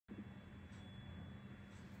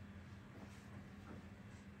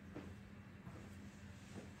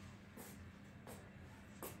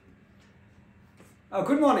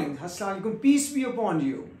Good morning, Assalamu alaikum, peace be upon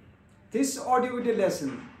you. This audio video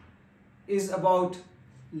lesson is about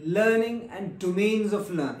learning and domains of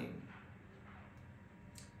learning.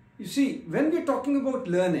 You see, when we are talking about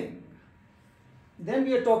learning, then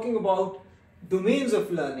we are talking about domains of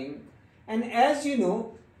learning, and as you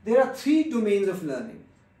know, there are three domains of learning.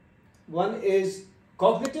 One is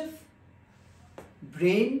cognitive,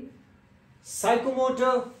 brain,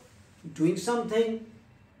 psychomotor, doing something,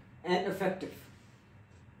 and affective.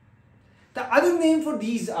 The other name for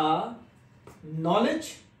these are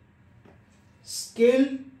knowledge,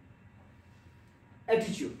 skill,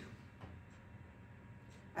 attitude.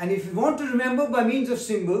 And if you want to remember by means of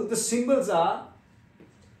symbol, the symbols are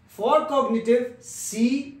for cognitive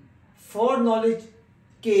C, for knowledge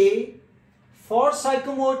K, for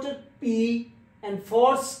psychomotor P, and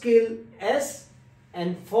for skill S,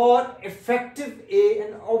 and for affective A,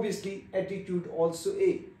 and obviously attitude also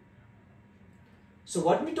A. So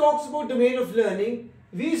what we talk about domain of learning,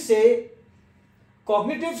 we say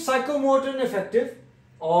cognitive, psychomotor and affective,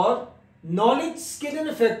 or knowledge, skill and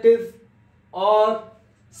affective, or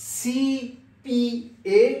CPA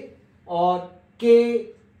or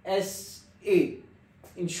KSA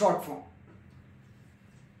in short form.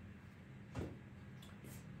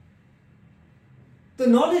 The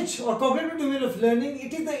knowledge or cognitive domain of learning,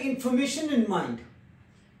 it is the information in mind.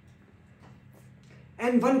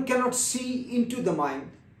 And one cannot see into the mind.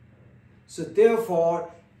 So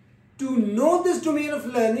therefore, to know this domain of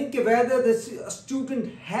learning, whether the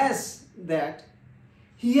student has that,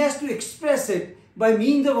 he has to express it by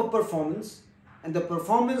means of a performance, and the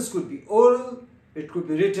performance could be oral, it could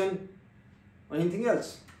be written, or anything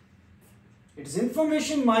else. It is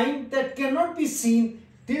information mind that cannot be seen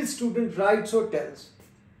till student writes or tells.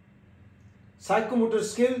 Psychomotor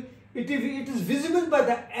skill, it is visible by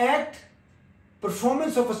the act,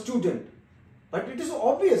 performance of a student, but it is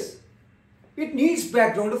obvious. It needs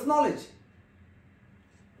background of knowledge.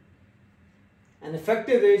 And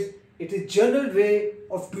affective is, it is general way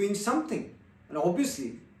of doing something, and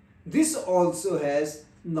obviously this also has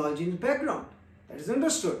knowledge in the background. That is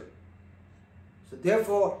understood. So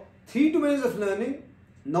therefore, three domains of learning: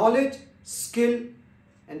 knowledge, skill,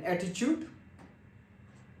 and attitude.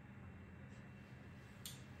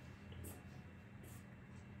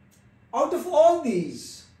 Out of all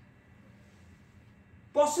these,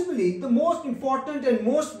 possibly the most important and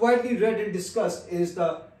most widely read and discussed is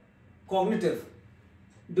the cognitive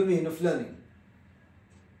domain of learning.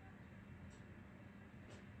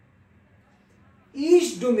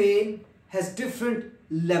 Each domain has different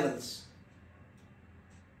levels.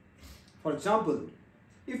 For example,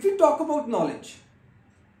 if we talk about knowledge,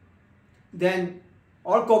 then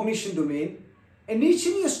or cognition domain,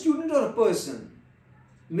 initially a student or a person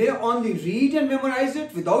may only read and memorize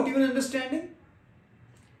it without even understanding.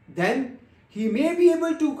 Then he may be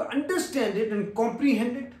able to understand it and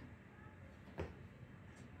comprehend it.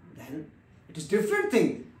 Then it is different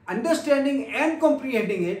thing, understanding and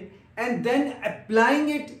comprehending it and then applying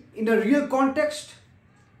it in a real context.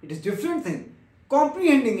 It is different thing,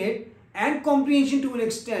 comprehending it and comprehension to an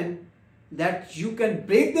extent that you can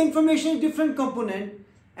break the information in different components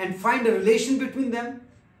and find a relation between them.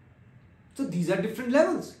 So these are different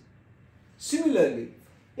levels. Similarly,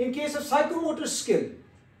 in case of psychomotor skill,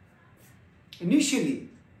 initially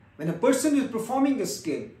when a person is performing a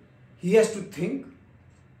skill, he has to think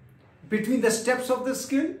between the steps of the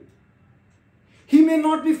skill. He may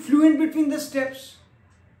not be fluent between the steps.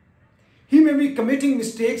 He may be committing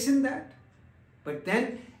mistakes in that. But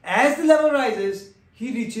then as the level rises,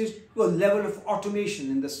 he reaches to a level of automation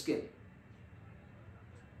in the skill.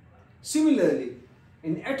 Similarly,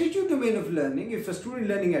 in attitude domain of learning, if a student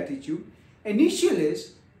learning attitude, initial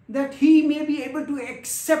is that he may be able to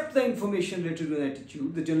accept the information related to an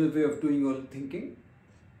attitude, the general way of doing or thinking.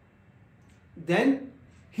 Then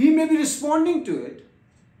he may be responding to it.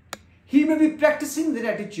 He may be practicing that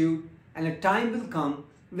attitude, and a time will come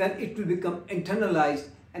when it will become internalized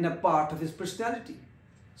and a part of his personality.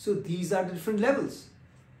 So these are the different levels.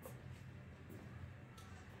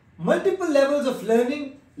 Multiple levels of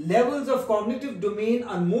learning, levels of cognitive domain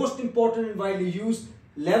are most important and widely used.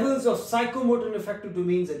 Levels of psychomotor and affective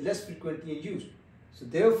domains are less frequently used. So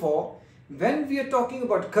therefore, when we are talking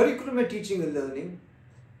about curriculum and teaching and learning,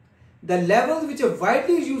 the levels which are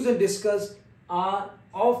widely used and discussed are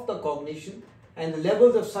of the cognition, and the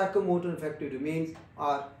levels of psychomotor and affective domains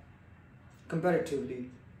are comparatively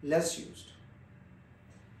less used.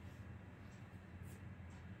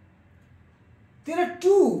 There are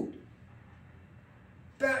two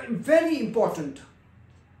very important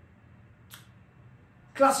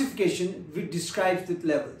classification which describes the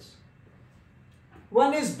levels.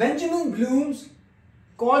 One is Benjamin Bloom's,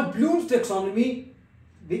 called Bloom's taxonomy,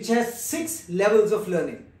 which has 6 levels of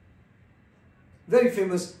learning. Very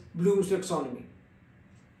famous Bloom's taxonomy.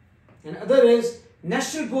 And other is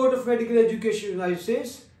National Board of Medical Education in the United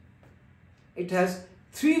States. It has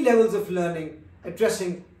 3 levels of learning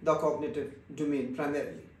addressing the cognitive domain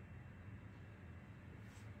primarily.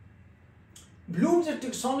 Bloom's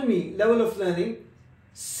taxonomy level of learning,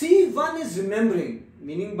 C1 is remembering,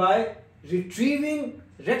 meaning by retrieving,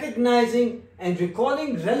 recognizing and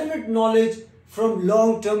recalling relevant knowledge from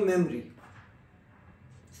long-term memory.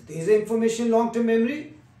 So there is information long-term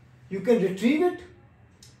memory. You can retrieve it,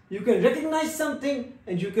 you can recognize something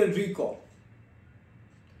and you can recall.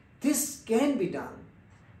 This can be done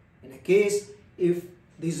in a case if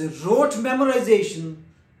there is a rote memorization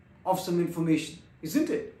of some information, isn't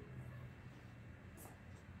it?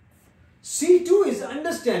 C2 is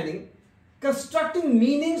understanding, constructing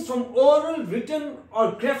meanings from oral, written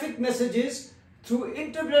or graphic messages through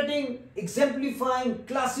interpreting, exemplifying,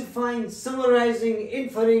 classifying, summarizing,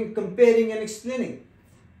 inferring, comparing and explaining.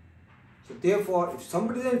 So therefore, if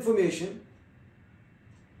somebody has information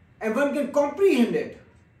and one can comprehend it,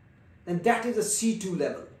 then that is a C2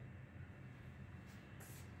 level.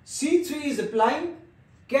 C3 is applying,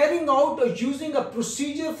 carrying out or using a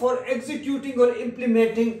procedure for executing or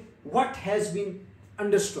implementing what has been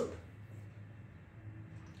understood.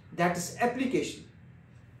 That is application.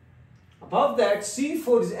 Above that,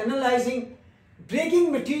 C4 is analyzing,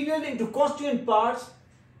 breaking material into constituent parts,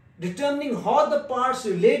 determining how the parts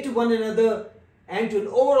relate to one another and to an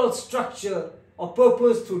overall structure or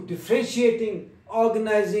purpose through differentiating,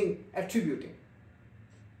 organizing, attributing.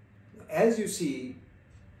 As you see,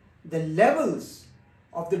 the levels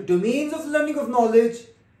of the domains of learning of knowledge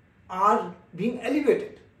are being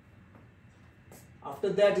elevated. After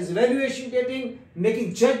that is evaluation getting,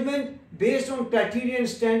 making judgment based on criteria and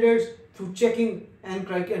standards through checking and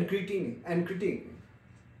critiquing.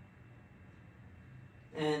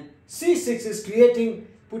 And C6 is creating,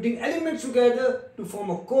 putting elements together to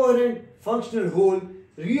form a coherent, functional whole,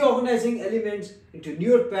 reorganizing elements into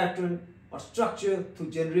newer pattern or structure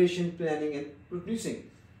through generation, planning and producing.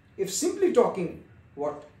 If simply talking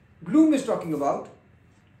what Bloom is talking about,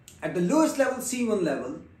 at the lowest level, C1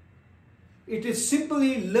 level, it is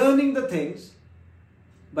simply learning the things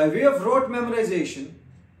by way of rote memorization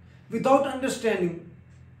without understanding,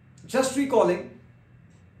 just recalling.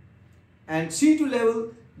 And C2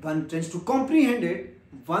 level, one tends to comprehend it,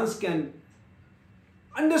 one can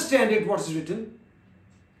understand it, what is written.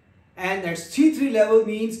 And at C3 level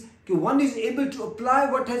means one is able to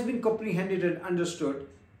apply what has been comprehended and understood.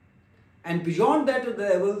 And beyond that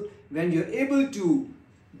level, when you're able to,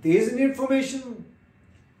 there is an information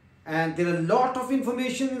and there are a lot of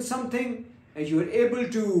information in something and you are able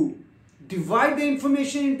to divide the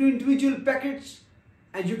information into individual packets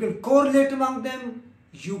and you can correlate among them,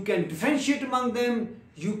 you can differentiate among them,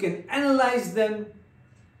 you can analyze them,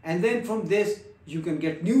 and then from this you can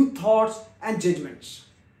get new thoughts and judgments.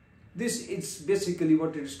 This is basically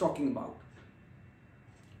what it is talking about.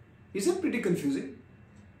 Is it pretty confusing?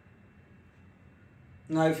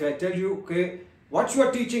 Now if I tell you, okay, what you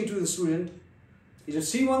are teaching to the student is a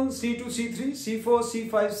C1, C2, C3, C4,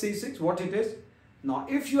 C5, C6, what it is. Now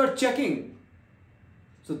if you are checking,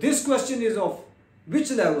 so this question is of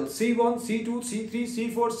which level? C1, C2, C3,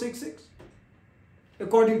 C4, C6?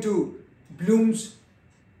 According to Bloom's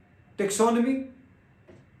taxonomy,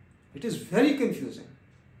 it is very confusing.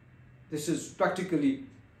 This is practically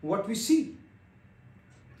what we see.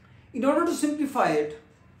 In order to simplify it,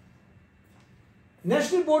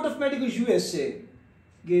 National Board of Medical USA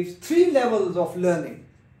gives 3 levels of learning.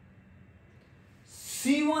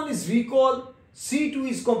 C1 is recall, C2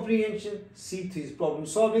 is comprehension, C3 is problem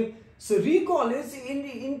solving. So recall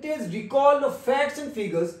entails recall of facts and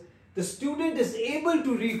figures. The student is able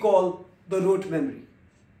to recall the rote memory.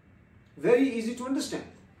 Very easy to understand.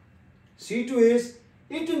 C2 is,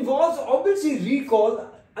 it involves obviously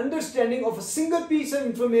recall, understanding of a single piece of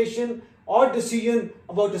information or decision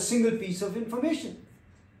about a single piece of information.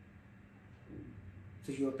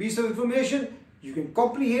 So you have a piece of information, you can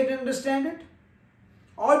comprehend and understand it,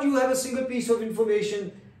 or you have a single piece of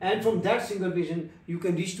information and from that single vision you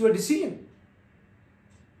can reach to a decision.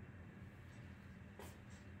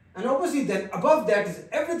 And obviously then above that is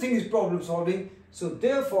everything is problem solving. So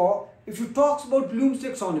therefore, if you talk about Bloom's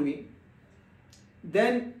taxonomy,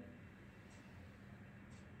 then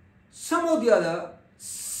some or the other,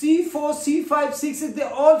 C4, C5, C6, they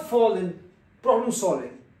all fall in problem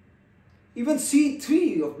solving. Even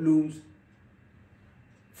C3 of Bloom's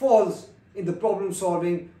falls in the problem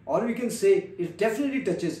solving, or we can say it definitely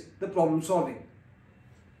touches the problem solving.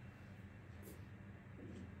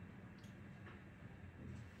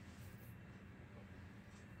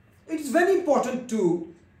 it is very important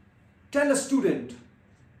to tell a student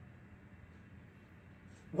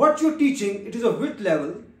what you're teaching, it is of which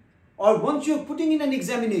level, or once you're putting in an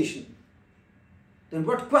examination, then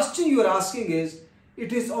what question you are asking is,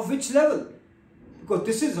 it is of which level. Because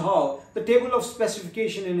this is how the table of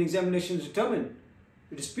specification in examination is determined.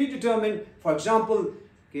 It is predetermined. For example,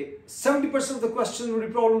 70% of the question will be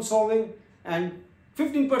problem solving and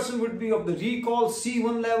 15% would be of the recall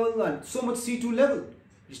C1 level and so much C2 level.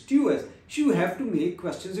 It's TOS. So you have to make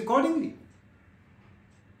questions accordingly.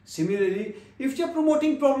 Similarly, if you are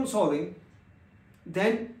promoting problem solving,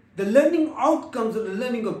 then the learning outcomes or the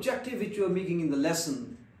learning objective which you are making in the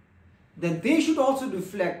lesson, then they should also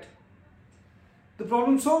reflect the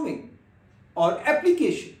problem solving or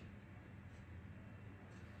application.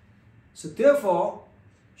 So therefore,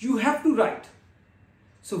 you have to write.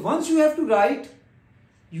 So once you have to write,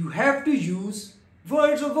 you have to use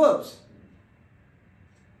words or verbs.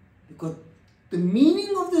 Because the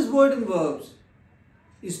meaning of this word and verbs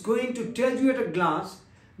is going to tell you at a glance,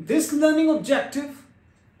 this learning objective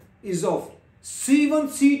is of C1,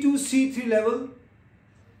 C2, C3 level,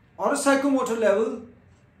 or a psychomotor level,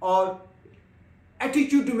 or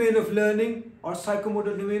attitude domain of learning, or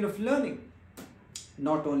psychomotor domain of learning.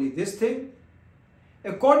 Not only this thing,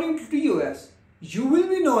 according to TOS, you will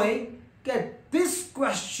be knowing that this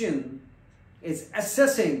question is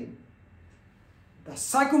assessing the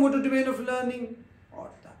psychomotor domain of learning,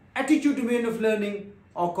 or the attitude domain of learning,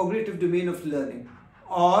 or cognitive domain of learning,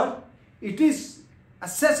 or it is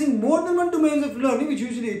assessing more than one domain of learning, which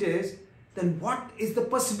usually it is, then what is the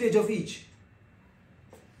percentage of each?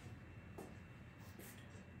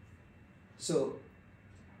 So,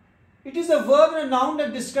 it is a verb and a noun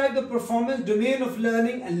that describe the performance, domain of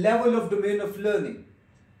learning and level of domain of learning.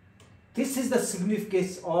 This is the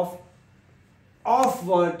significance of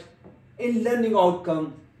word in learning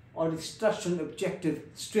outcome or instruction objective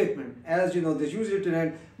statement. As you know, this usually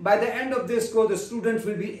written, by the end of this course, the students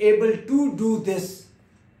will be able to do this.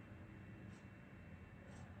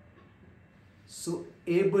 So,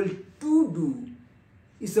 able to do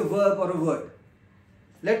is a verb or a word.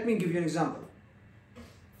 Let me give you an example.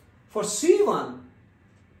 For C1,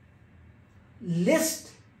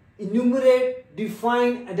 list, enumerate,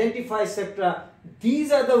 define, identify, etc.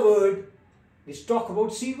 These are the words which talk about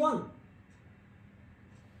C1.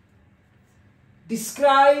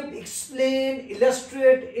 Describe, explain,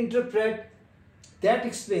 illustrate, interpret, that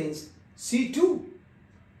explains C2.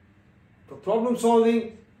 For problem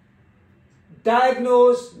solving,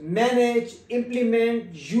 diagnose, manage,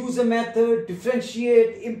 implement, use a method,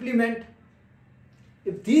 differentiate, implement.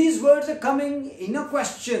 If these words are coming in a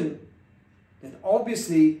question, then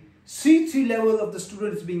obviously C3 level of the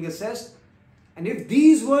student is being assessed. And if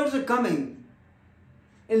these words are coming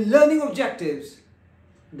in learning objectives,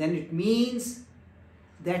 then it means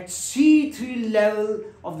that C3 level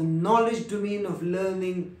of the knowledge domain of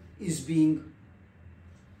learning is being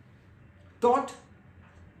taught.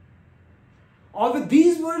 Or with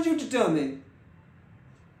these words you determine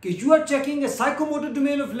that you are checking a psychomotor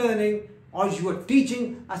domain of learning or you are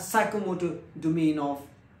teaching a psychomotor domain of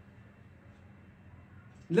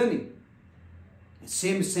learning.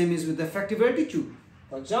 Same is with affective attitude.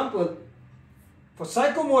 For example, for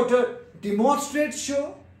psychomotor, demonstrate,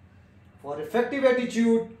 show. For affective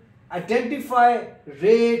attitude, identify,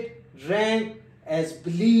 rate, rank as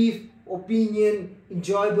belief, opinion,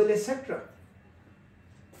 enjoyable, etc.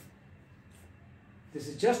 This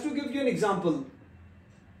is just to give you an example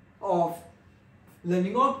of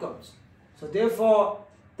learning outcomes. So therefore,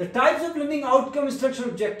 the types of learning outcome instruction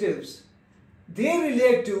objectives, they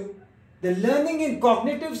relate to the learning in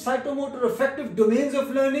cognitive, psychomotor, affective domains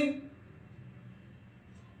of learning,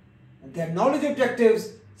 and their knowledge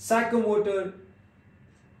objectives, psychomotor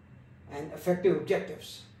and affective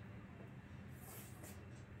objectives.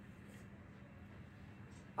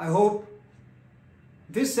 I hope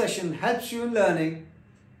this session helps you in learning.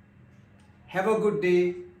 Have a good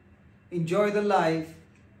day, enjoy the life,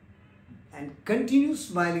 and continue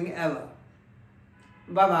smiling ever.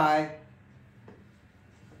 Bye-bye.